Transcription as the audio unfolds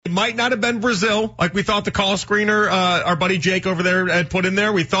might not have been Brazil, like we thought the call screener, our buddy Jake over there had put in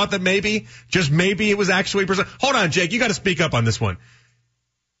there. We thought that maybe, just maybe it was actually Brazil. Hold on, Jake, you got to speak up on this one.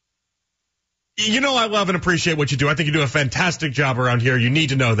 You know I love and appreciate what you do. I think you do a fantastic job around here. You need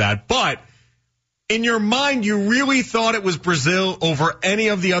to know that. But in your mind, you really thought it was Brazil over any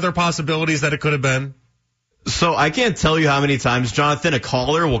of the other possibilities that it could have been? So I can't tell you how many times, Jonathan, a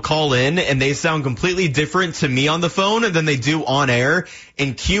caller will call in and they sound completely different to me on the phone than they do on air.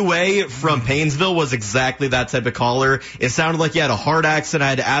 And QA from Painesville was exactly that type of caller. It sounded like he had a hard accent. I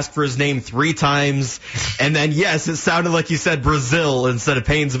had to ask for his name 3 times. And then, yes, it sounded like he said Brazil instead of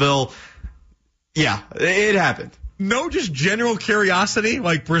Painesville. Yeah, it happened. No, just general curiosity,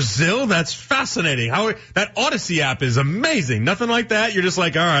 like Brazil. That's fascinating. How that Odyssey app is amazing. Nothing like that. You're just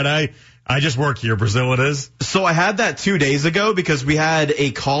like, all right, I just work here. Brazil it is. So I had that 2 days ago because we had a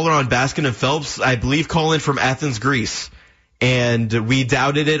caller on Baskin and Phelps, I believe, call in from Athens, Greece. And we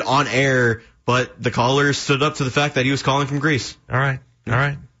doubted it on air, but the caller stood up to the fact that he was calling from Greece. All right.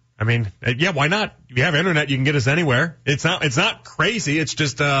 I mean, yeah, why not? If you have internet, you can get us anywhere. It's not crazy. It's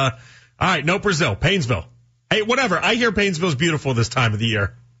just, all right, no Brazil, Painesville. Hey, whatever. I hear Painesville's beautiful this time of the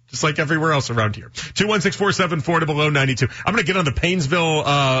year, just like everywhere else around here. 216-474-0092. I'm going to get on the Painesville,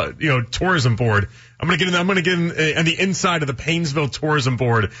 tourism board. I'm going to get in on the inside of the Painesville tourism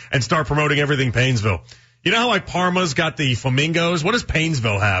board and start promoting everything Painesville. You know how like Parma's got the flamingos? What does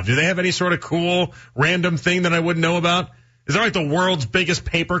Painesville have? Do they have any sort of cool random thing that I wouldn't know about? Is there like the world's biggest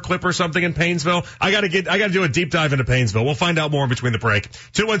paperclip or something in Painesville? I gotta do a deep dive into Painesville. We'll find out more in between the break.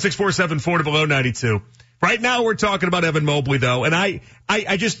 216-474-0092. Right now we're talking about Evan Mobley though, and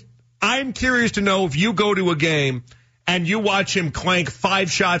I'm curious to know if you go to a game and you watch him clank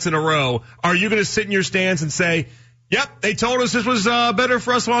 5 shots in a row, are you going to sit in your stands and say, yep, they told us this was better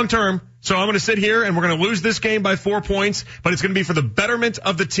for us long term, so I'm going to sit here and we're going to lose this game by 4 points, but it's going to be for the betterment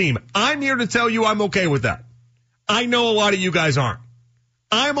of the team. I'm here to tell you I'm okay with that. I know a lot of you guys aren't.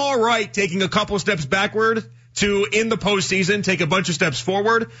 I'm all right taking a couple steps backward to, in the postseason, take a bunch of steps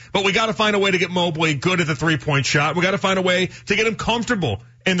forward, but we got to find a way to get Mobley good at the 3-point shot. We got to find a way to get him comfortable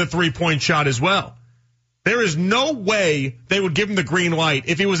in the 3-point shot as well. There is no way they would give him the green light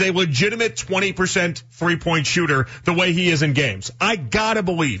if he was a legitimate 20% 3-point shooter the way he is in games. I gotta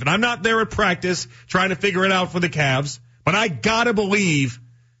believe, and I'm not there at practice trying to figure it out for the Cavs, but I gotta believe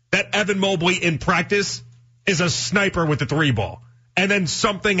that Evan Mobley in practice is a sniper with the 3-ball. And then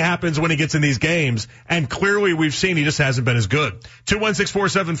something happens when he gets in these games, and clearly we've seen he just hasn't been as good.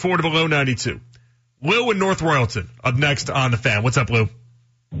 216-474-0092. Lou in North Royalton up next on The Fan. What's up, Lou?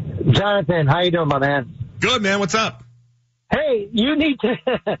 Jonathan, how you doing, my man? Good, man. What's up? Hey, you need to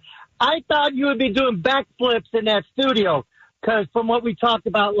I thought you would be doing backflips in that studio, because from what we talked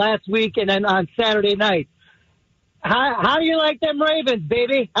about last week and then on Saturday night. How do you like them Ravens,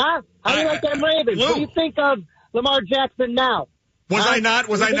 baby? Huh? How do you like them Ravens? Lou. What do you think of Lamar Jackson now? Was I not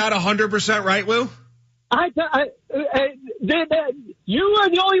 100% right, Lou? You are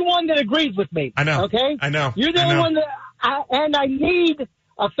the only one that agrees with me. I know. Okay? I know. You're the only one that, and I need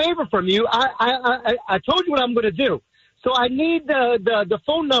a favor from you. I told you what I'm going to do. So I need the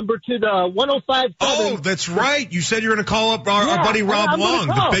phone number to the 1057. Oh, that's right. You said you were going to call up our buddy Rob Long,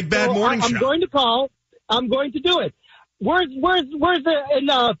 the Big Bad Morning Show. I'm going to call. I'm going to do it. Where's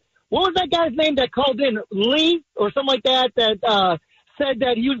the, what was that guy's name that called in? Lee or something like that said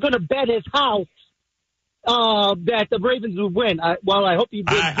that he was going to bet his house that the Ravens would win. I hope you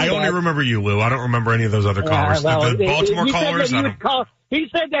did. I only remember you, Lou. I don't remember any of those other callers. The Baltimore callers. He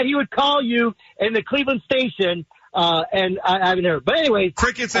said that he would call you in the Cleveland station, and I haven't heard. But anyways,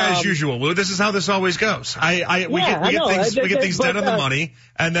 crickets as usual, Lou. This is how this always goes. We get things dead on the money,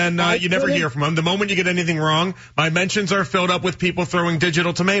 and then you never hear from them. The moment you get anything wrong, my mentions are filled up with people throwing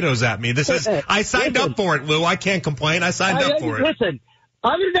digital tomatoes at me. I signed up for it, Lou. I can't complain. I signed up for it. Listen,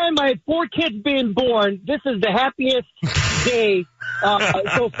 other than my 4 kids being born, this is the happiest day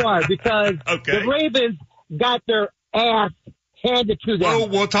so far, because the Ravens got their ass handed to them. Well,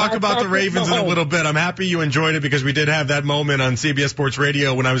 we'll talk about the Ravens in a little bit. I'm happy you enjoyed it, because we did have that moment on CBS Sports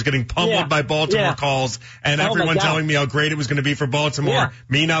Radio when I was getting pummeled by Baltimore calls and everyone telling me how great it was going to I Baltimore,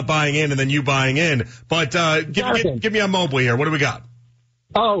 me not buying in and then you buying in. But give me a Mobley here. What do we got?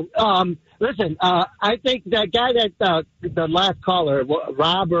 Listen, I think that guy that the last caller,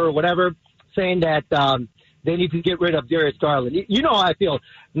 Rob or whatever, saying that they need to get rid of Darius Garland. You know how I feel.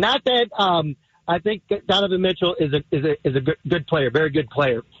 Not that I think Donovan Mitchell is a good player, very good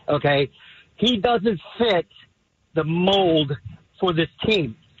player. Okay, he doesn't fit the mold for this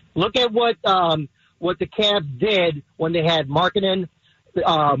team. Look at what the Cavs did when they had Markkanen,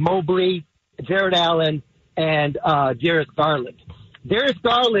 Mobley, Jared Allen, and Darius Garland. Darius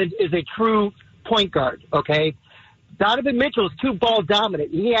Garland is a true point guard, okay? Donovan Mitchell is too ball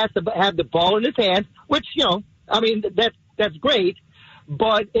dominant. He has to have the ball in his hand, which, that's great,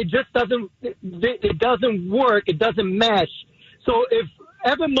 but it just doesn't work. It doesn't mesh. So if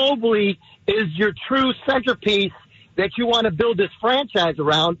Evan Mobley is your true centerpiece that you want to build this franchise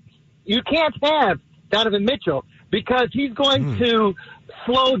around, you can't have Donovan Mitchell because he's going to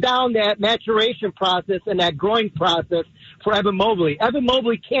slow down that maturation process and that growing process for Evan Mobley. Evan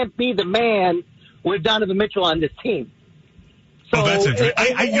Mobley can't be the man with Donovan Mitchell on this team. So, that's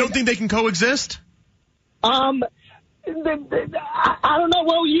interesting. You don't think they can coexist? I don't know.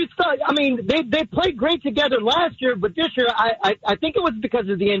 Well, they played great together last year, but this year I think it was because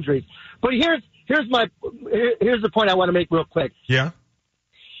of the injuries. But here's the point I want to make real quick. Yeah.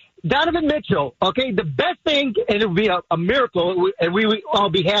 Donovan Mitchell, okay, the best thing, and it would be a miracle, and we would all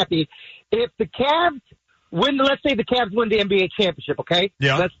be happy, if the Cavs win, let's say the Cavs win the NBA championship, okay?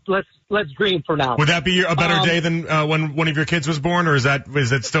 Yeah. Let's dream for now. Would that be a better day than when one of your kids was born, or is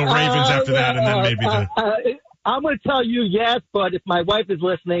it still Ravens after that, and then maybe I'm going to tell you yes, but if my wife is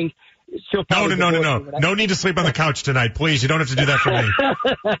listening, she'll probably... No. No need to sleep on the couch tonight, please. You don't have to do that for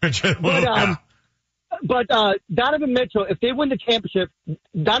me. But Donovan Mitchell, if they win the championship,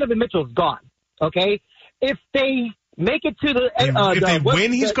 Donovan Mitchell's gone. Okay, if they make it to the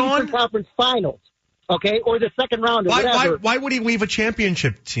Eastern gone? Conference Finals, okay, or the second round, or whatever. Why would he leave a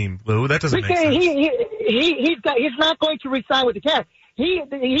championship team, Lou? That doesn't make sense. He's not going to resign with the Cavs.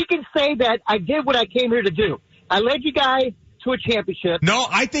 He can say that I did what I came here to do. I led you guys to a championship. No,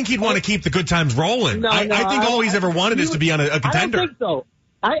 I think he'd want to keep the good times rolling. I think all he's ever wanted is to be on a contender. I don't think so.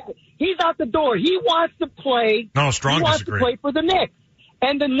 He's out the door. He wants to play. No, strong He wants disagree. to play for the Knicks.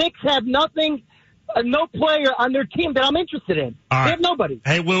 And the Knicks have nothing, no player on their team that I'm interested in. All right. They have nobody.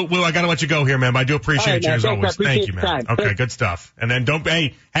 Hey, Will, I got to let you go here, man, but I do appreciate you as always. Thank you, man. Time. Okay, good stuff. And then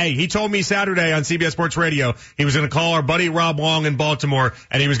he told me Saturday on CBS Sports Radio he was going to call our buddy Rob Long in Baltimore,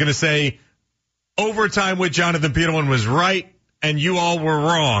 and he was going to say overtime with Jonathan Peterlin was right, and you all were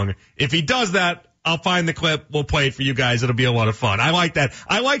wrong. If he does that, I'll find the clip. We'll play it for you guys. It'll be a lot of fun. I like that.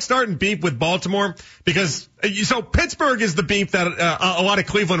 I like starting beef with Baltimore because Pittsburgh is the beef that a lot of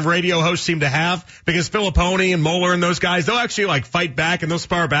Cleveland radio hosts seem to have because Filippone and Moeller and those guys, they'll actually fight back and they'll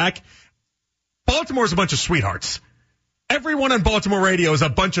spar back. Baltimore's a bunch of sweethearts. Everyone on Baltimore radio is a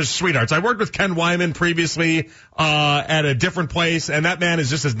bunch of sweethearts. I worked with Ken Wyman previously at a different place, and that man is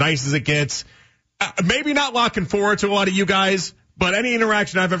just as nice as it gets. Maybe not looking forward to a lot of you guys, but any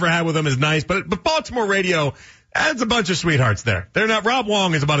interaction I've ever had with them is nice. But Baltimore radio, that's a bunch of sweethearts there. They're not. Rob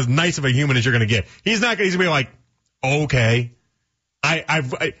Long is about as nice of a human as you're going to get. He's going to be like, okay.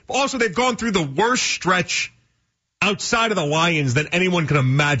 Also, they've gone through the worst stretch outside of the Lions than anyone could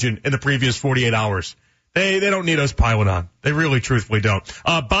imagine in the previous 48 hours. They don't need us piling on. They really, truthfully don't.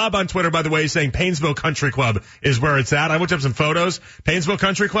 Bob on Twitter, by the way, is saying Painesville Country Club is where it's at. I looked up some photos. Painesville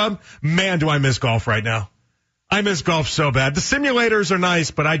Country Club. Man, do I miss golf right now. I miss golf so bad. The simulators are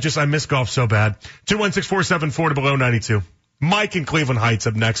nice, but I miss golf so bad. 216-474 below 92. Mike in Cleveland Heights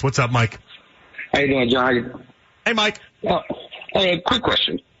up next. What's up, Mike? How you doing, John? Hey, Mike. Hey, quick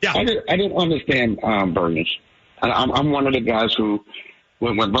question. Yeah. I didn't understand Bernie. I'm one of the guys who,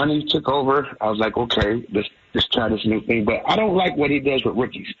 when Bernie took over, I was like, okay, let's try this new thing. But I don't like what he does with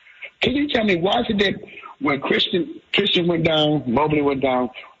rookies. Can you tell me why is it that when Christian went down, Mobley went down,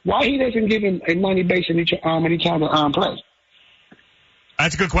 why he doesn't give him a money base any time to play?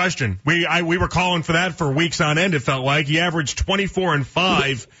 That's a good question. We were calling for that for weeks on end, it felt like. He averaged 24 and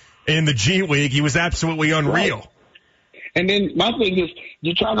 5 in the G League. He was absolutely unreal. Right. And then my thing is,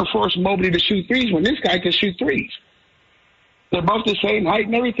 you're trying to force Mobley to shoot threes when this guy can shoot threes. They're both the same height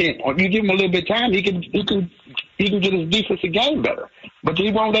and everything. You give him a little bit of time, he can get his defensive game better. But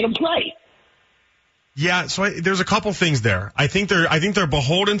he won't let him play. Yeah, so there's a couple things there. I think they're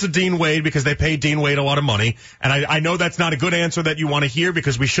beholden to Dean Wade because they pay Dean Wade a lot of money, and I know that's not a good answer that you want to hear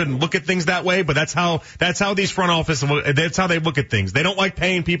because we shouldn't look at things that way. But that's how these front office, that's how they look at things. They don't like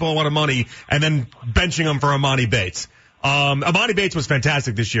paying people a lot of money and then benching them for Amani Bates. Amani Bates was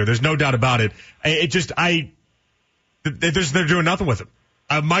fantastic this year. There's no doubt about it. They're doing nothing with him.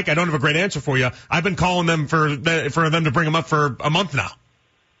 Mike, I don't have a great answer for you. I've been calling them for them to bring him up for a month now.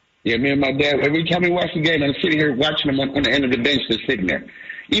 Yeah, me and my dad, every time we watch the game, I'm sitting here watching them on the end of the bench just sitting there.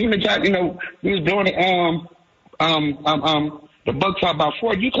 Even the time, we was doing the Bucks out by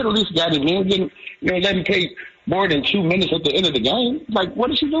 4, you could at least got him in, let him play more than 2 minutes at the end of the game. Like, what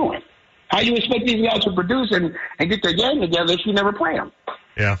is he doing? How you expect these guys to produce and get their game together if you never play them?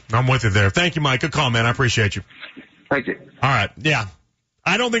 Yeah, I'm with you there. Thank you, Mike. Good call, man. I appreciate you. Thank you. All right, yeah.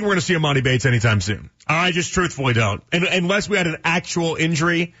 I don't think we're going to see Amani Bates anytime soon. I just truthfully don't. And unless we had an actual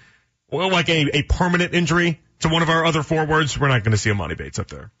injury, well, like a permanent injury to one of our other forwards, we're not going to see Amani Bates up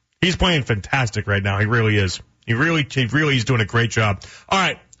there. He's playing fantastic right now. He really is. He really is doing a great job. All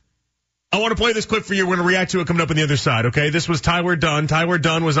right. I want to play this clip for you. We're going to react to it coming up on the other side, okay? This was Tyler Dunn. Tyler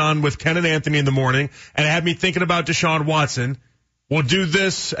Dunn was on with Ken and Anthony in the morning, and it had me thinking about Deshaun Watson. We'll do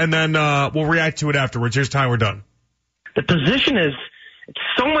this, and then we'll react to it afterwards. Here's Tyler Dunn. The position is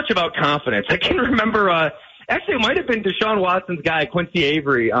so much about confidence. I can remember, actually, it might have been Deshaun Watson's guy, Quincy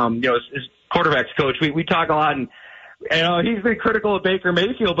Avery, his quarterback's coach. We talk a lot, and he's been critical of Baker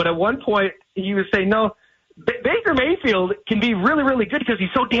Mayfield, but at one point he was saying, no, Baker Mayfield can be really, really good because he's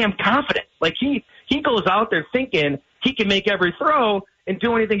so damn confident. Like he goes out there thinking he can make every throw and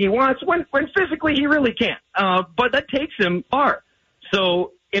do anything he wants when physically he really can't. But that takes him far.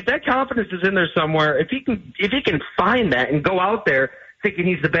 So if that confidence is in there somewhere, if he can find that and go out there thinking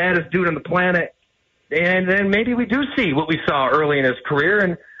he's the baddest dude on the planet, and then maybe we do see what we saw early in his career.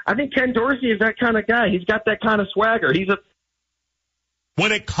 And I think Ken Dorsey is that kind of guy. He's got that kind of swagger.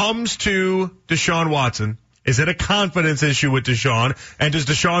 When it comes to Deshaun Watson, is it a confidence issue with Deshaun? And does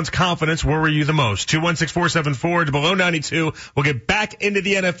Deshaun's confidence worry you the most? 216-474 to below 92. We'll get back into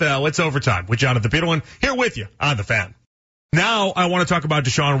the NFL. It's overtime with Jonathan Peterlin here with you on The Fan. Now I want to talk about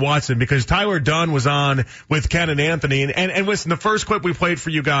Deshaun Watson because Tyler Dunn was on with Ken and Anthony. And listen, the first clip we played for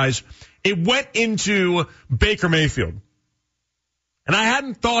you guys, it went into Baker Mayfield. And I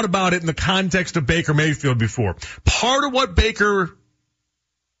hadn't thought about it in the context of Baker Mayfield before. Part of what Baker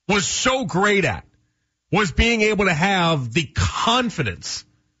was so great at was being able to have the confidence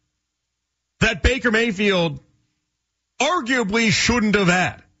that Baker Mayfield arguably shouldn't have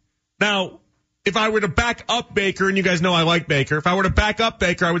had. Now, if I were to back up Baker, and you guys know I like Baker, if I were to back up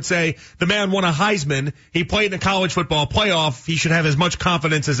Baker, I would say the man won a Heisman. He played in a college football playoff. He should have as much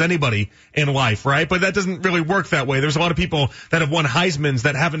confidence as anybody in life, right? But that doesn't really work that way. There's a lot of people that have won Heismans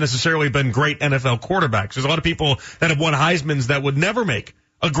that haven't necessarily been great NFL quarterbacks. There's a lot of people that have won Heismans that would never make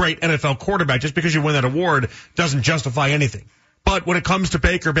a great NFL quarterback. Just because you win that award doesn't justify anything. But when it comes to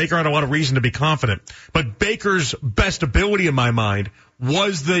Baker had a lot of reason to be confident. But Baker's best ability in my mind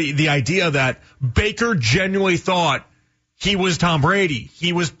was the idea that Baker genuinely thought he was Tom Brady.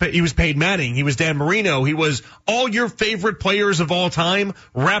 He was Peyton Manning. He was Dan Marino. He was all your favorite players of all time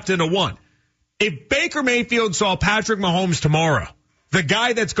wrapped into one. If Baker Mayfield saw Patrick Mahomes tomorrow, the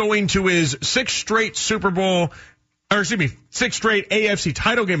guy that's going to his sixth straight AFC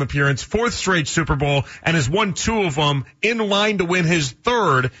title game appearance, fourth straight Super Bowl, and has won two of them in line to win his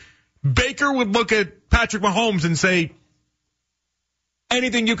third, Baker would look at Patrick Mahomes and say,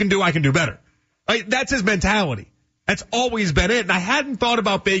 anything you can do, I can do better. Right? That's his mentality. That's always been it. And I hadn't thought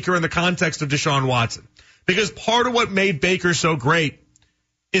about Baker in the context of Deshaun Watson, because part of what made Baker so great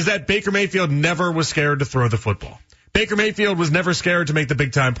is that Baker Mayfield never was scared to throw the football. Baker Mayfield was never scared to make the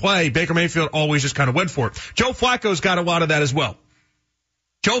big-time play. Baker Mayfield always just kind of went for it. Joe Flacco's got a lot of that as well.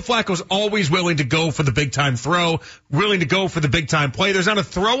 Joe Flacco's always willing to go for the big-time throw, willing to go for the big-time play. There's not a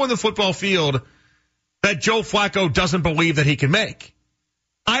throw on the football field that Joe Flacco doesn't believe that he can make.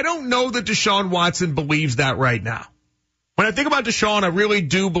 I don't know that Deshaun Watson believes that right now. When I think about Deshaun, I really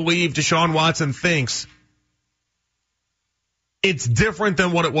do believe Deshaun Watson thinks it's different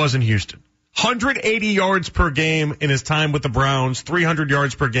than what it was in Houston. 180 yards per game in his time with the Browns, 300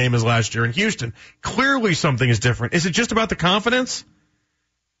 yards per game as last year in Houston. Clearly something is different. Is it just about the confidence?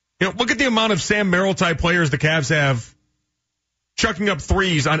 Look at the amount of Sam Merrill-type players the Cavs have chucking up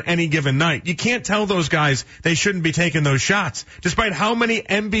threes on any given night. You can't tell those guys they shouldn't be taking those shots. Despite how many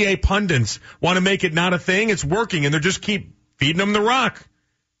NBA pundits want to make it not a thing, it's working, and they just keep feeding them the rock.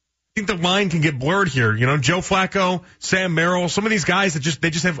 I think the line can get blurred here. Joe Flacco, Sam Merrill, some of these guys that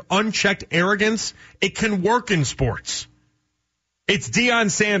just have unchecked arrogance. It can work in sports. It's Deion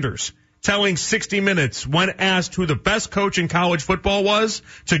Sanders telling 60 Minutes when asked who the best coach in college football was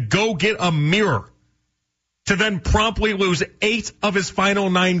to go get a mirror, to then promptly lose 8 of his final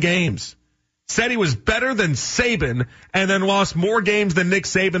 9 games. Said he was better than Saban and then lost more games than Nick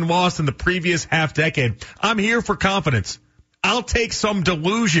Saban lost in the previous half decade. I'm here for confidence. I'll take some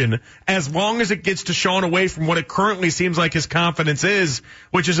delusion as long as it gets Deshaun away from what it currently seems like his confidence is,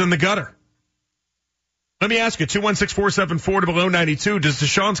 which is in the gutter. Let me ask you, 216-474 to below 92. Does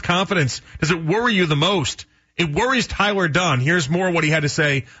Deshaun's confidence, does it worry you the most? It worries Tyler Dunn. Here's more of what he had to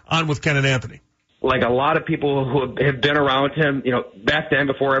say on with Ken and Anthony. Like a lot of people who have been around him, back then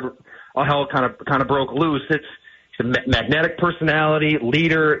before all hell kind of broke loose, it's a magnetic personality,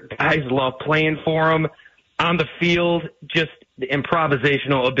 leader. Guys love playing for him. On the field, just the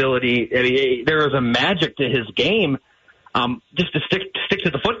improvisational ability. There is a magic to his game. just to stick to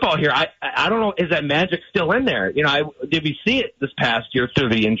the football here, I don't know, is that magic still in there? Did we see it this past year through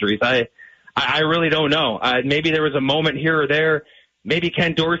the injuries? I really don't know. Maybe there was a moment here or there. Maybe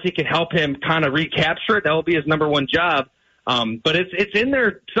Ken Dorsey can help him kind of recapture it. That will be his number one job. But it's in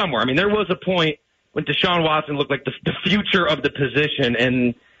there somewhere. I mean, there was a point when Deshaun Watson looked like the future of the position,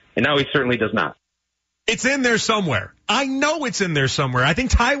 and now he certainly does not. It's in there somewhere. I know it's in there somewhere. I think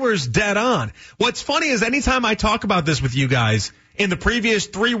Tyler's dead on. What's funny is anytime I talk about this with you guys in the previous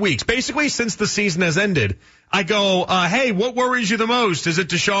 3 weeks, basically since the season has ended, I go, hey, what worries you the most? Is it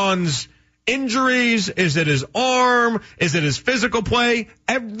Deshaun's injuries? Is it his arm? Is it his physical play?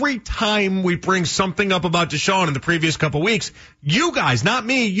 Every time we bring something up about Deshaun in the previous couple weeks, you guys, not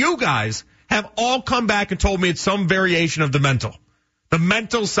me, you guys have all come back and told me it's some variation of the mental. The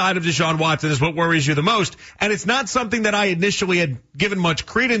mental side of Deshaun Watson is what worries you the most. And it's not something that I initially had given much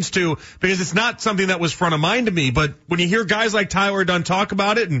credence to because it's not something that was front of mind to me. But when you hear guys like Tyler Dunn talk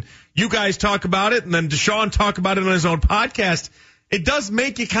about it and you guys talk about it and then Deshaun talk about it on his own podcast, it does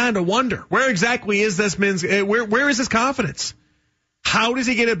make you kind of wonder, where exactly is this man's, where is his confidence? How does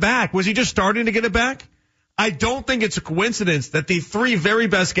he get it back? Was he just starting to get it back? I don't think it's a coincidence that the 3 very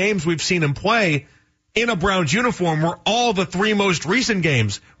best games we've seen him play in a Browns uniform were all the 3 most recent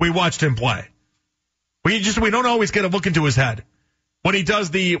games we watched him play. We don't always get a look into his head. When he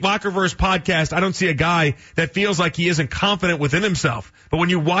does the Lockerverse podcast, I don't see a guy that feels like he isn't confident within himself. But when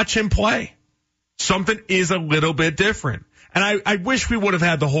you watch him play, something is a little bit different. And I wish we would have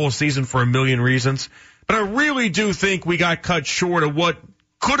had the whole season for a million reasons. But I really do think we got cut short of what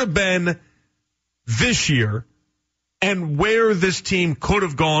could have been this year and where this team could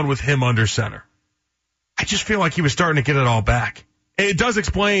have gone with him under center. I just feel like he was starting to get it all back. It does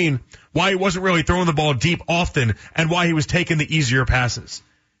explain why he wasn't really throwing the ball deep often and why he was taking the easier passes.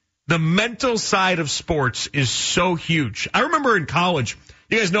 The mental side of sports is so huge. I remember in college,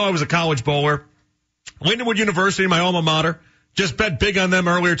 you guys know I was a college bowler. Lindenwood University, my alma mater, just bet big on them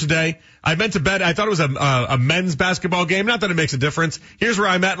earlier today. I meant to bet, I thought it was a men's basketball game. Not that it makes a difference. Here's where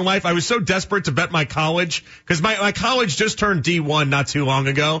I'm at in life. I was so desperate to bet my college because my college just turned D1 not too long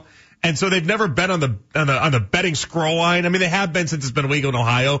ago. And so they've never bet on the betting scroll line. I mean, they have been since it's been legal in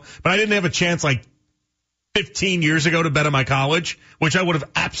Ohio, but I didn't have a chance like 15 years ago to bet on my college, which I would have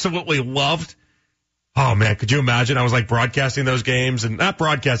absolutely loved. Oh man, could you imagine? I was like broadcasting those games and not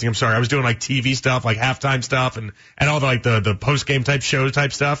broadcasting. I'm sorry. I was doing like TV stuff, like halftime stuff and all the post game type show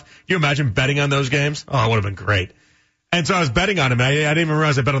type stuff. Can you imagine betting on those games? Oh, it would have been great. And so I was betting on him. I didn't even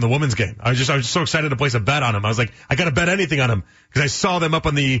realize I bet on the women's game. I was just so excited to place a bet on him. I was like, I got to bet anything on him because I saw them up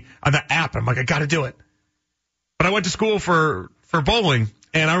on the app. I'm like, I got to do it. But I went to school for bowling,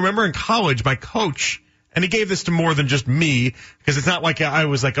 and I remember in college my coach, and he gave this to more than just me because it's not like I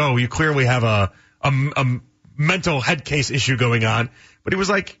was like, oh, you clearly have a mental head case issue going on. But he was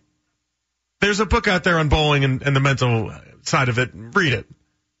like, there's a book out there on bowling and the mental side of it. Read it.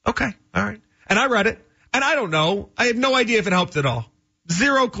 Okay, all right. And I read it. And I don't know. I have no idea if it helped at all.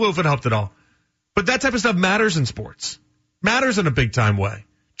 Zero clue if it helped at all. But that type of stuff matters in sports. Matters in a big time way.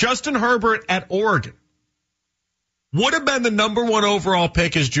 Justin Herbert at Oregon would have been the number 1 overall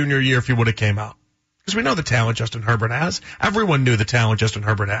pick his junior year if he would have came out. Because we know the talent Justin Herbert has. Everyone knew the talent Justin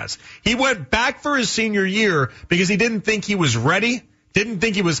Herbert has. He went back for his senior year because he didn't think he was ready. He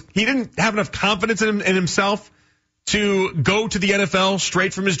didn't have enough confidence in himself to go to the NFL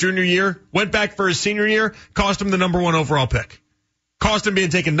straight from his junior year, went back for his senior year, cost him the number 1 overall pick. Cost him being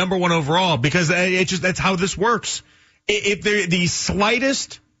taken number 1 overall because that's how this works. If the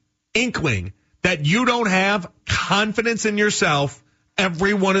slightest inkling that you don't have confidence in yourself,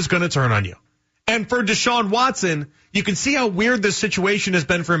 everyone is going to turn on you. And for Deshaun Watson, you can see how weird this situation has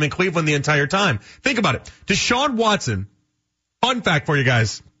been for him in Cleveland the entire time. Think about it. Deshaun Watson, fun fact for you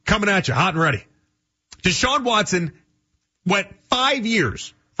guys, coming at you hot and ready. Deshaun Watson went 5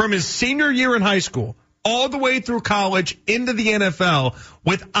 years from his senior year in high school all the way through college into the NFL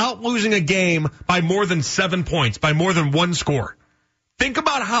without losing a game by more than 7 points, by more than 1 score. Think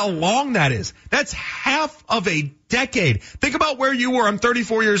about how long that is. That's half of a decade. Think about where you were. I'm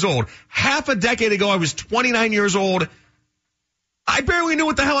 34 years old. Half a decade ago, I was 29 years old. I barely knew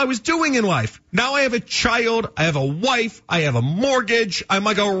what the hell I was doing in life. Now I have a child. I have a wife. I have a mortgage. I'm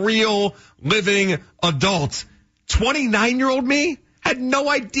like a real living adult. 29-year-old me had no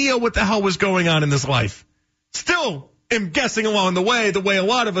idea what the hell was going on in this life. Still am guessing along the way a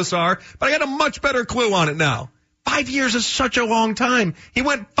lot of us are, but I got a much better clue on it now. 5 years is such a long time. He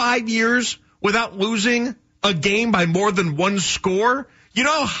went 5 years without losing a game by more than 1 score. You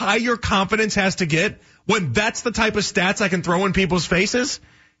know how high your confidence has to get when that's the type of stats I can throw in people's faces?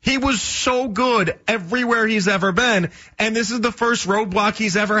 He was so good everywhere he's ever been, and this is the first roadblock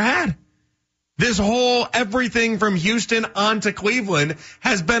he's ever had. This whole everything from Houston on to Cleveland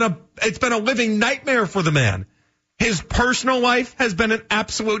it's been a living nightmare for the man. His personal life has been an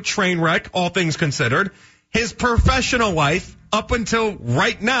absolute train wreck, all things considered. His professional life, up until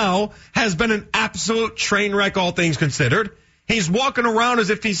right now, has been an absolute train wreck, all things considered. He's walking around as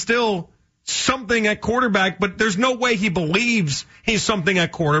if he's still something at quarterback, but there's no way he believes he's something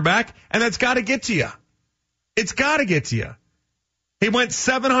at quarterback, and that's got to get to you. It's got to get to you. He went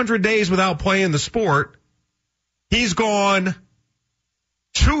 700 days without playing the sport. He's gone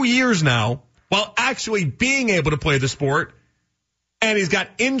 2 years now while actually being able to play the sport, and he's got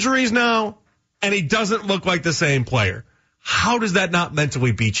injuries now, and he doesn't look like the same player. How does that not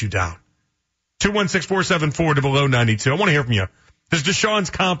mentally beat you down? 216-474-0092. I want to hear from you. Does Deshaun's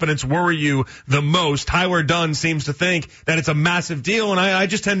confidence worry you the most? Tyler Dunn seems to think that it's a massive deal, and I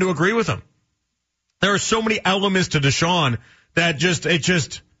just tend to agree with him. There are so many elements to Deshaun that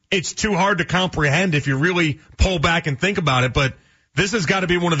it's too hard to comprehend if you really pull back and think about it, but this has got to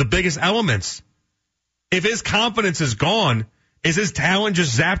be one of the biggest elements. If his confidence is gone, is his talent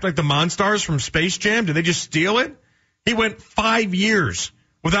just zapped like the Monstars from Space Jam? Did they just steal it? He went 5 years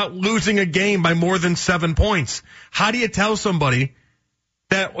without losing a game by more than 7 points. How do you tell somebody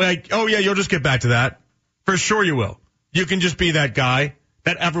that, like, oh yeah, you'll just get back to that? For sure you will. You can just be that guy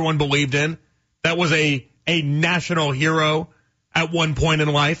that everyone believed in, that was a national hero at one point in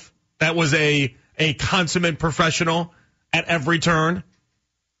life, that was a consummate professional at every turn,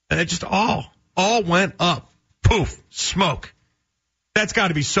 and it just all went up. Poof, smoke. That's got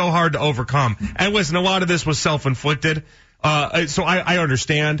to be so hard to overcome. And listen, a lot of this was self-inflicted, so I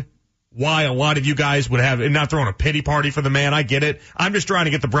understand why a lot of you guys would have, and not throwing a pity party for the man. I get it. I'm just trying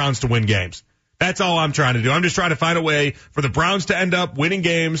to get the Browns to win games. That's all I'm trying to do. I'm just trying to find a way for the Browns to end up winning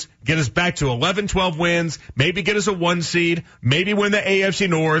games, get us back to 11, 12 wins, maybe get us a 1 seed, maybe win the AFC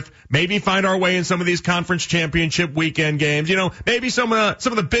North, maybe find our way in some of these conference championship weekend games. You know, maybe some of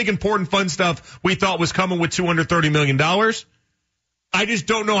the big, important, fun stuff we thought was coming with $230 million. I just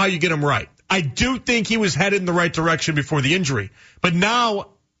don't know how you get him right. I do think he was headed in the right direction before the injury, but now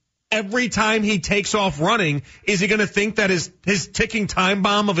every time he takes off running, is he going to think that his ticking time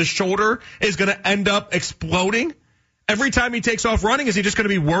bomb of his shoulder is going to end up exploding? Every time he takes off running, is he just going to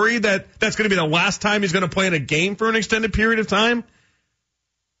be worried that that's going to be the last time he's going to play in a game for an extended period of time?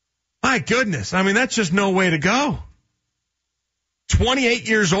 My goodness. I mean, that's just no way to go. 28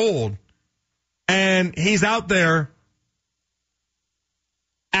 years old, and he's out there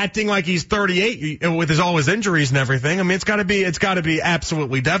acting like he's 38 with all his injuries and everything. I mean, it's got to be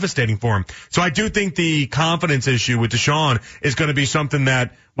absolutely devastating for him. So I do think the confidence issue with Deshaun is going to be something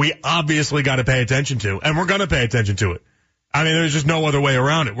that we obviously got to pay attention to, and we're going to pay attention to it. I mean, there's just no other way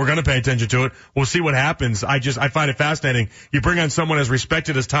around it. We're going to pay attention to it. We'll see what happens. I find it fascinating. You bring on someone as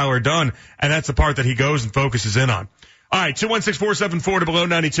respected as Tyler Dunn, and that's the part that he goes and focuses in on. All right,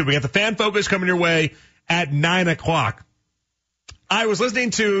 216-474-0092. We got the Fan Focus coming your way at 9 o'clock. I was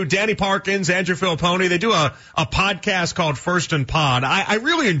listening to Danny Parkins, Andrew Filipponi. They do a podcast called First and Pod. I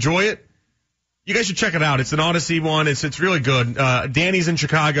really enjoy it. You guys should check it out. It's an Odyssey one. It's really good. Danny's in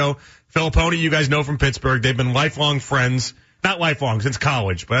Chicago. Filipponi, you guys know from Pittsburgh. They've been lifelong friends. Not lifelong, since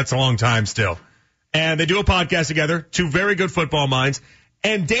college, but that's a long time still. And they do a podcast together. Two very good football minds.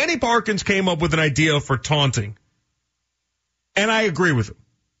 And Danny Parkins came up with an idea for taunting. And I agree with him.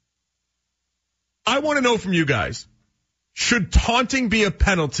 I want to know from you guys, should taunting be a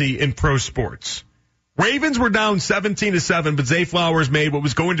penalty in pro sports? Ravens were down 17-7, but Zay Flowers made what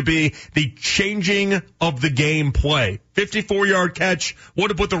was going to be the changing of the game play. 54-yard catch would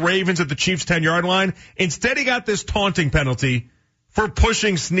have put the Ravens at the Chiefs' 10-yard line. Instead, he got this taunting penalty for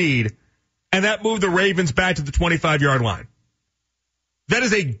pushing Snead, and that moved the Ravens back to the 25-yard line. That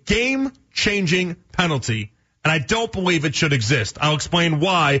is a game-changing penalty, and I don't believe it should exist. I'll explain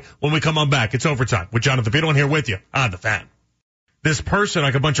why when we come on back. It's overtime with Jonathan Peterlin here with you on The Fan. This person,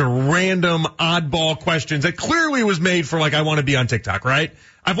 like a bunch of random oddball questions that clearly was made for, like, I want to be on TikTok, right?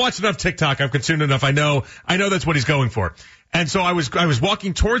 I've watched enough TikTok. I've consumed enough. I know that's what he's going for. And so I was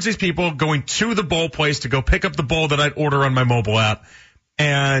walking towards these people, going to the bowl place to go pick up the bowl that I'd order on my mobile app.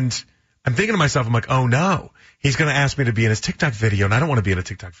 And I'm thinking to myself, I'm like, oh no, he's going to ask me to be in his TikTok video, and I don't want to be in a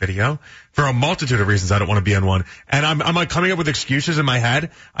TikTok video for a multitude of reasons. I don't want to be in one. And I'm like coming up with excuses in my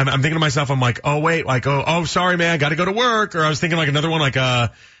head. I'm thinking to myself, I'm like, oh wait, like, oh, sorry man, got to go to work. Or I was thinking like another one, it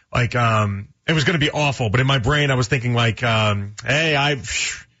was going to be awful. But in my brain, I was thinking like, hey,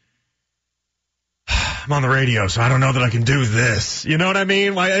 I'm on the radio, so I don't know that I can do this. You know what I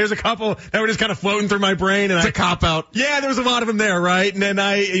mean? Like, there's a couple that were just kind of floating through my brain. And it's a cop-out. Yeah, there was a lot of them there, right? And then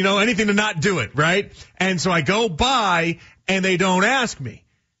anything to not do it, right? And so I go by, and they don't ask me.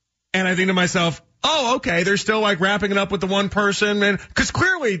 And I think to myself, oh, okay, they're still like wrapping it up with the one person. And because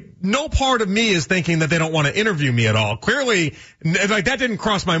clearly no part of me is thinking that they don't want to interview me at all. Clearly, like, that didn't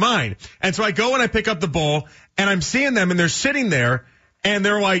cross my mind. And so I go and I pick up the bowl, and I'm seeing them, and they're sitting there, and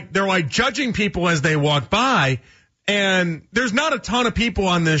they're like judging people as they walk by. And there's not a ton of people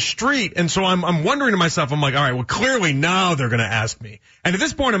on this street. And so I'm wondering to myself, I'm like, all right, well, clearly now they're going to ask me. And at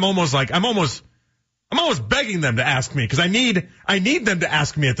this point, I'm almost begging them to ask me, because I need them to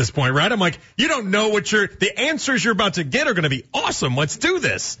ask me at this point, right? I'm like, you don't know what the answers you're about to get are going to be awesome. Let's do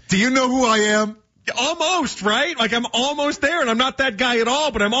this. Do you know who I am? Almost, right? Like, I'm almost there, and I'm not that guy at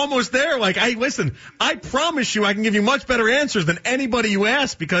all, but I'm almost there. Like, listen, I promise you I can give you much better answers than anybody you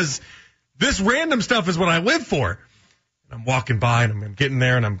ask, because this random stuff is what I live for. I'm walking by, and I'm getting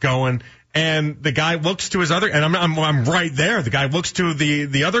there, and I'm going, and the guy looks to his other, and I'm right there. The guy looks to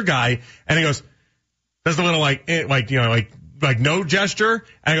the other guy, and he goes, does the little like no gesture,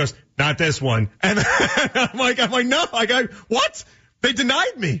 and he goes, not this one. And I'm like, no, what? They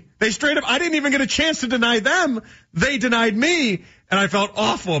denied me. They straight up, I didn't even get a chance to deny them. They denied me, and I felt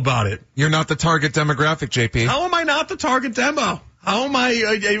awful about it. You're not the target demographic, JP. How am I not the target demo? How am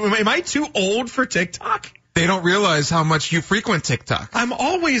I too old for TikTok? They don't realize how much you frequent TikTok. I'm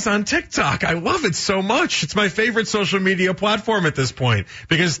always on TikTok. I love it so much. It's my favorite social media platform at this point,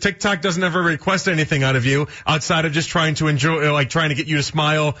 because TikTok doesn't ever request anything out of you outside of just trying to enjoy, like trying to get you to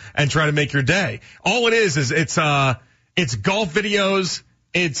smile and try to make your day. All it is it's golf videos,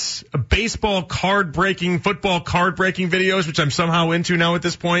 it's baseball card breaking, football card breaking videos, which I'm somehow into now at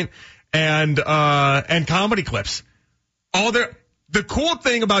this point, and comedy clips. The cool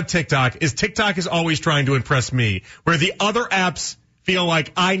thing about TikTok is always trying to impress me, where the other apps feel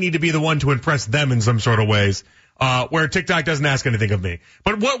like I need to be the one to impress them in some sort of ways, where TikTok doesn't ask anything of me.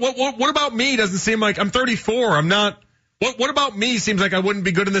 But what about me doesn't seem like, I'm 34, I'm not, what about me seems like I wouldn't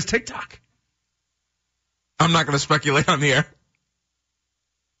be good in this TikTok? I'm not going to speculate on the air.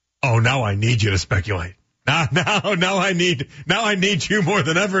 Oh, now I need you to speculate. Now I need you more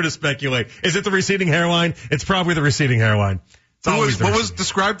than ever to speculate. Is it the receding hairline? It's probably the receding hairline.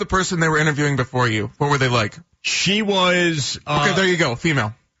 Describe the person they were interviewing before you. What were they like? She was, okay, there you go.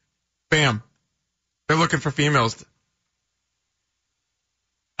 Female. Bam. They're looking for females.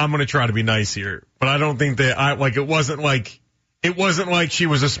 I'm going to try to be nice here, but I don't think it wasn't like she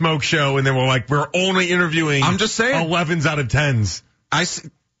was a smoke show and they were like, we're only interviewing, I'm just saying, 11s out of 10s.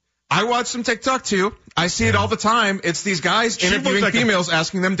 I watch some TikTok too. I see it all the time. It's these guys interviewing females,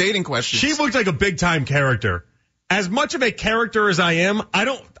 asking them dating questions. She looked like a big time character. As much of a character as I am, I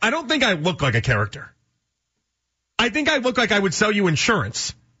don't think I look like a character. I think I look like I would sell you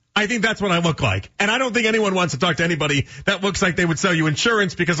insurance. I think that's what I look like. And I don't think anyone wants to talk to anybody that looks like they would sell you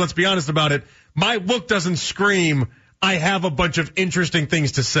insurance, because let's be honest about it, my look doesn't scream I have a bunch of interesting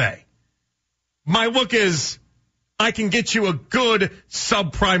things to say. My look is, I can get you a good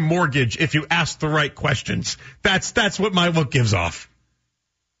subprime mortgage if you ask the right questions. That's what my look gives off.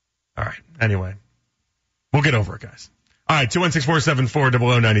 All right. Anyway, we'll get over it, guys. All right,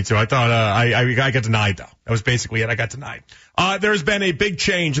 216-474-0092. I thought I got denied, though. That was basically it. I got denied. There's been a big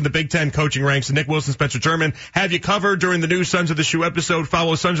change in the Big Ten coaching ranks. Nick Wilson, Spencer German have you covered during the new Sons of the Shoe episode.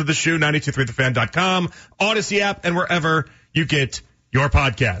 Follow Sons of the Shoe, 923thefan.com, Odyssey app, and wherever you get your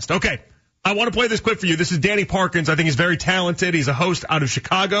podcast. Okay. I want to play this clip for you. This is Danny Parkins. I think he's very talented. He's a host out of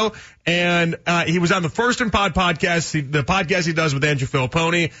Chicago, and he was on the First and Pod podcast, the podcast he does with Andrew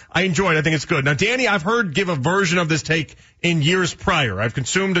Filipponi. I enjoyed it. I think it's good. Now, Danny, I've heard give a version of this take in years prior. I've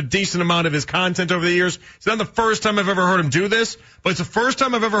consumed a decent amount of his content over the years. It's not the first time I've ever heard him do this, but it's the first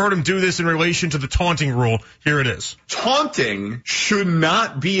time I've ever heard him do this in relation to the taunting rule. Here it is. Taunting should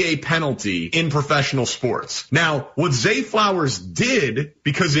not be a penalty in professional sports. Now, what Zay Flowers did,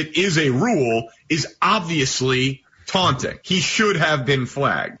 because it is a rule, is obviously taunting. He should have been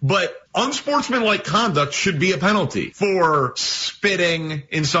flagged. But unsportsmanlike conduct should be a penalty. For spitting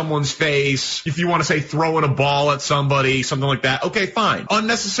in someone's face, if you want to say throwing a ball at somebody, something like that, okay, fine.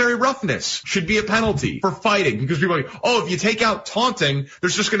 Unnecessary roughness should be a penalty. For fighting, because people are like, oh, if you take out taunting,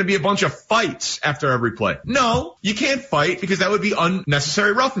 there's just going to be a bunch of fights after every play. No, you can't fight, because that would be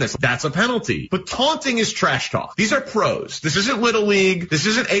unnecessary roughness. That's a penalty. But taunting is trash talk. These are pros. This isn't Little League. This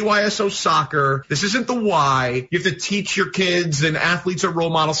isn't AYSO soccer. This isn't the Y. You have to teach your kids and athletes are role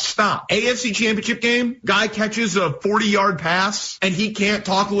models. Stop. Now, AFC Championship game, guy catches a 40-yard pass, and he can't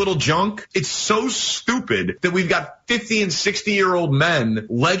talk a little junk. It's so stupid that we've got 50 and 60-year-old men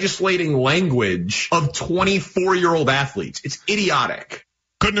legislating language of 24-year-old athletes. It's idiotic.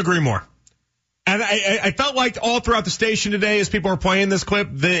 Couldn't agree more. And I felt like all throughout the station today, as people are playing this clip,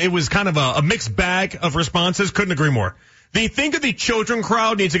 it was kind of a mixed bag of responses. Couldn't agree more. The think of the children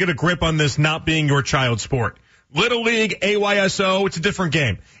crowd needs to get a grip on this not being your child's sport. Little League, AYSO, it's a different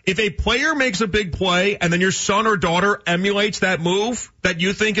game. If a player makes a big play and then your son or daughter emulates that move that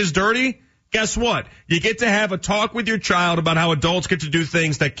you think is dirty, guess what? You get to have a talk with your child about how adults get to do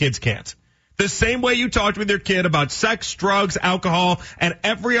things that kids can't. The same way you talked with your kid about sex, drugs, alcohol, and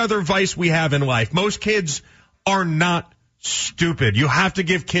every other vice we have in life. Most kids are not stupid. You have to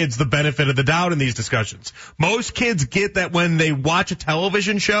give kids the benefit of the doubt in these discussions. Most kids get that when they watch a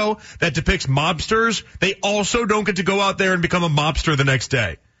television show that depicts mobsters, they also don't get to go out there and become a mobster the next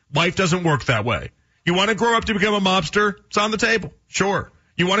day. Life doesn't work that way. You want to grow up to become a mobster? It's on the table. Sure.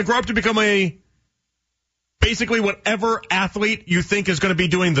 You want to grow up to become basically whatever athlete you think is going to be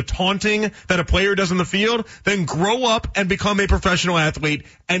doing the taunting that a player does on the field, then grow up and become a professional athlete,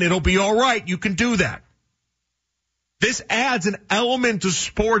 and it'll be all right. You can do that. This adds an element to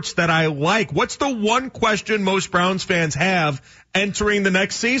sports that I like. What's the one question most Browns fans have entering the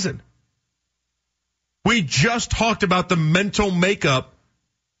next season? We just talked about the mental makeup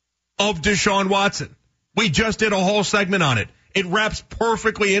of Deshaun Watson. We just did a whole segment on it. It wraps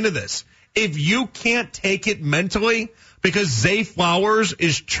perfectly into this. If you can't take it mentally because Zay Flowers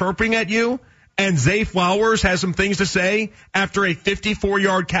is chirping at you and Zay Flowers has some things to say after a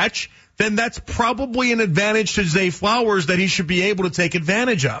 54-yard catch, then that's probably an advantage to Zay Flowers that he should be able to take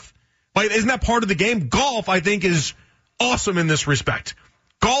advantage of. Like, isn't that part of the game? Golf, I think, is awesome in this respect.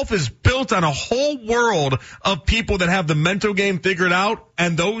 Golf is built on a whole world of people that have the mental game figured out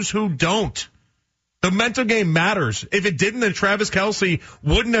and those who don't. The mental game matters. If it didn't, then Travis Kelce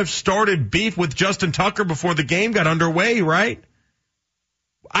wouldn't have started beef with Justin Tucker before the game got underway, right?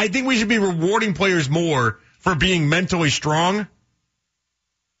 I think we should be rewarding players more for being mentally strong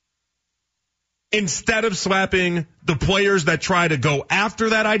instead of slapping the players that try to go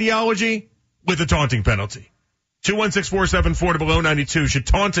after that ideology with a taunting penalty. 216-474 to below 92. Should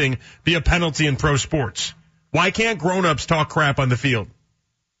taunting be a penalty in pro sports? Why can't grown-ups talk crap on the field?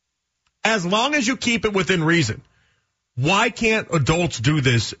 As long as you keep it within reason, why can't adults do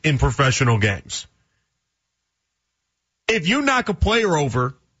this in professional games? If you knock a player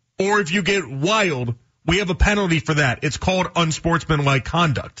over or if you get wild, we have a penalty for that. It's called unsportsmanlike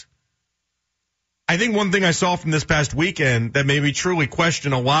conduct. I think one thing I saw from this past weekend that made me truly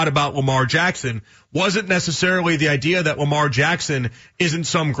question a lot about Lamar Jackson wasn't necessarily the idea that Lamar Jackson isn't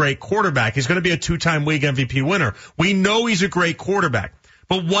some great quarterback. He's going to be a two-time league MVP winner. We know he's a great quarterback.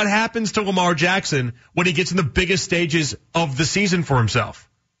 But what happens to Lamar Jackson when he gets in the biggest stages of the season for himself?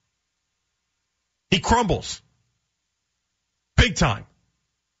 He crumbles. Big time.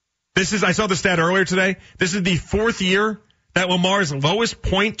 I saw the stat earlier today. This is the fourth year that Lamar's lowest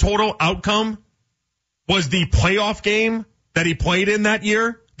point total outcome was the playoff game that he played in that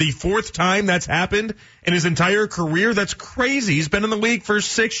year. The fourth time that's happened in his entire career. That's crazy. He's been in the league for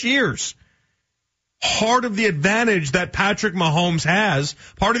 6 years. Part of the advantage that Patrick Mahomes has,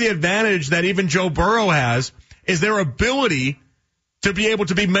 part of the advantage that even Joe Burrow has, is their ability to be able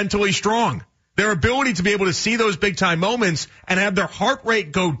to be mentally strong. Their ability to be able to see those big-time moments and have their heart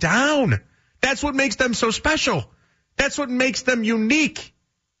rate go down. That's what makes them so special. That's what makes them unique.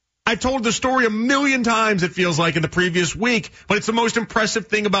 I've told the story a million times, it feels like, in the previous week, but it's the most impressive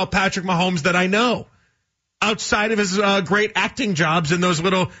thing about Patrick Mahomes that I know. Outside of his great acting jobs in the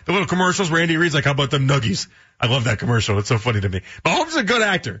little commercials, Randy Reed's like, how about them nuggies? I love that commercial. It's so funny to me. Mahomes is a good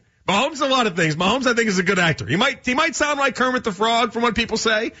actor. Mahomes is a lot of things. Mahomes, I think, is a good actor. He might sound like Kermit the Frog from what people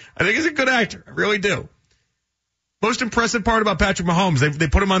say. I think he's a good actor. I really do. Most impressive part about Patrick Mahomes, they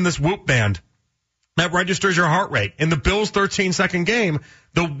put him on this Whoop band that registers your heart rate. In the Bills' 13-second game,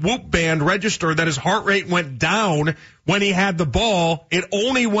 the Whoop band registered that his heart rate went down when he had the ball. It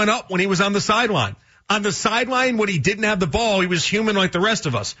only went up when he was on the sideline. On the sideline, when he didn't have the ball, he was human like the rest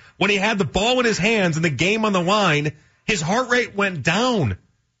of us. When he had the ball in his hands and the game on the line, his heart rate went down.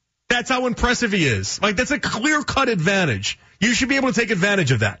 That's how impressive he is. Like, that's a clear-cut advantage. You should be able to take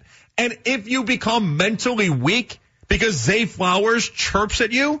advantage of that. And if you become mentally weak because Zay Flowers chirps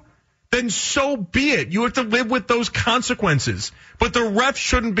at you, then so be it. You have to live with those consequences. But the ref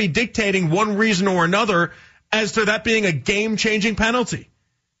shouldn't be dictating one reason or another as to that being a game-changing penalty.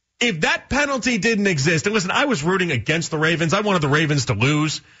 If that penalty didn't exist, and listen, I was rooting against the Ravens. I wanted the Ravens to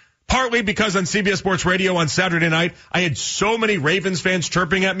lose. Partly because on CBS Sports Radio on Saturday night, I had so many Ravens fans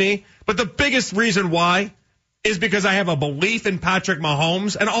chirping at me. But the biggest reason why is because I have a belief in Patrick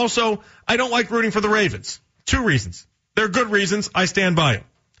Mahomes. And also, I don't like rooting for the Ravens. 2 reasons. They're good reasons. I stand by them.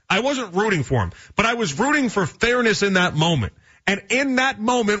 I wasn't rooting for him, but I was rooting for fairness in that moment. And in that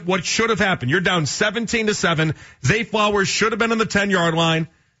moment, what should have happened? You're down 17-7. Zay Flowers should have been on the 10-yard line.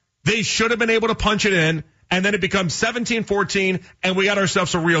 They should have been able to punch it in. And then it becomes 17-14, and we got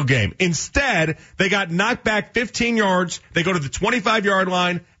ourselves a real game. Instead, they got knocked back 15 yards. They go to the 25-yard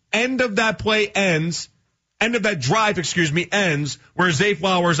line. End of that drive, ends, where Zay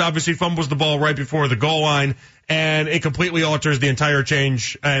Flowers obviously fumbles the ball right before the goal line, and it completely alters the entire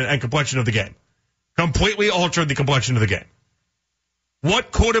change and complexion of the game. Completely altered the complexion of the game.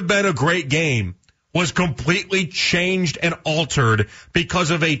 What could have been a great game was completely changed and altered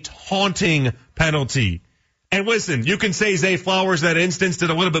because of a taunting penalty. And listen, you can say Zay Flowers in that instance did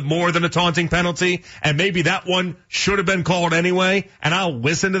a little bit more than a taunting penalty, and maybe that one should have been called anyway, and I'll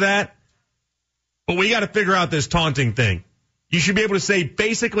listen to that. But we got to figure out this taunting thing. You should be able to say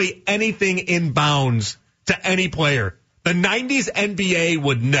basically anything in bounds to any player. The 90s NBA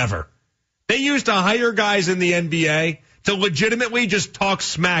would never. They used to hire guys in the NBA to legitimately just talk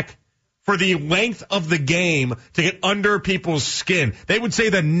smack for the length of the game to get under people's skin. They would say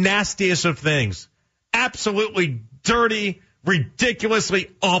the nastiest of things. Absolutely dirty,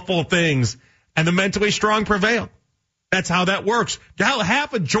 ridiculously awful things. And the mentally strong prevail. That's how that works.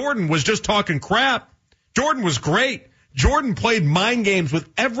 Half of Jordan was just talking crap. Jordan was great. Jordan played mind games with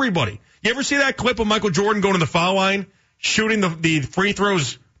everybody. You ever see that clip of Michael Jordan going to the foul line, shooting the free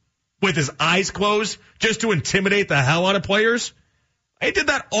throws with his eyes closed just to intimidate the hell out of players? He did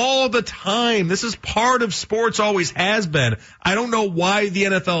that all the time. This is part of sports, always has been. I don't know why the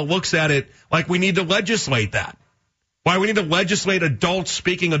NFL looks at it like we need to legislate that. Why we need to legislate adults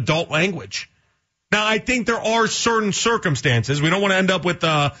speaking adult language. Now, I think there are certain circumstances. We don't want to end up with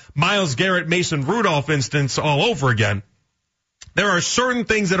Myles Garrett, Mason Rudolph instance all over again. There are certain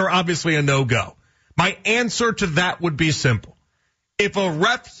things that are obviously a no-go. My answer to that would be simple. If a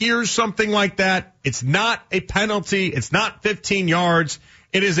ref hears something like that, it's not a penalty. It's not 15 yards.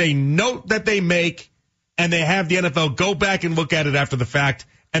 It is a note that they make, and they have the NFL go back and look at it after the fact,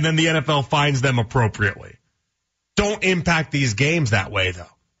 and then the NFL fines them appropriately. Don't impact these games that way, though.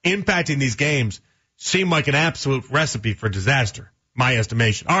 Impacting these games seem like an absolute recipe for disaster, my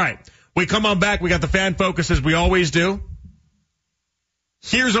estimation. All right, we come on back. We got the fan focus as we always do.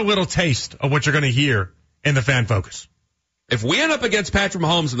 Here's a little taste of what you're going to hear in the fan focus. If we end up against Patrick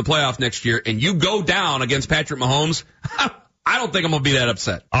Mahomes in the playoff next year and you go down against Patrick Mahomes, I don't think I'm going to be that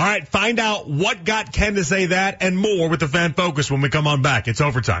upset. All right, find out what got Ken to say that and more with the fan focus when we come on back. It's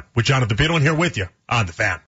overtime with Jonathan Peterlin here with you on The Fan.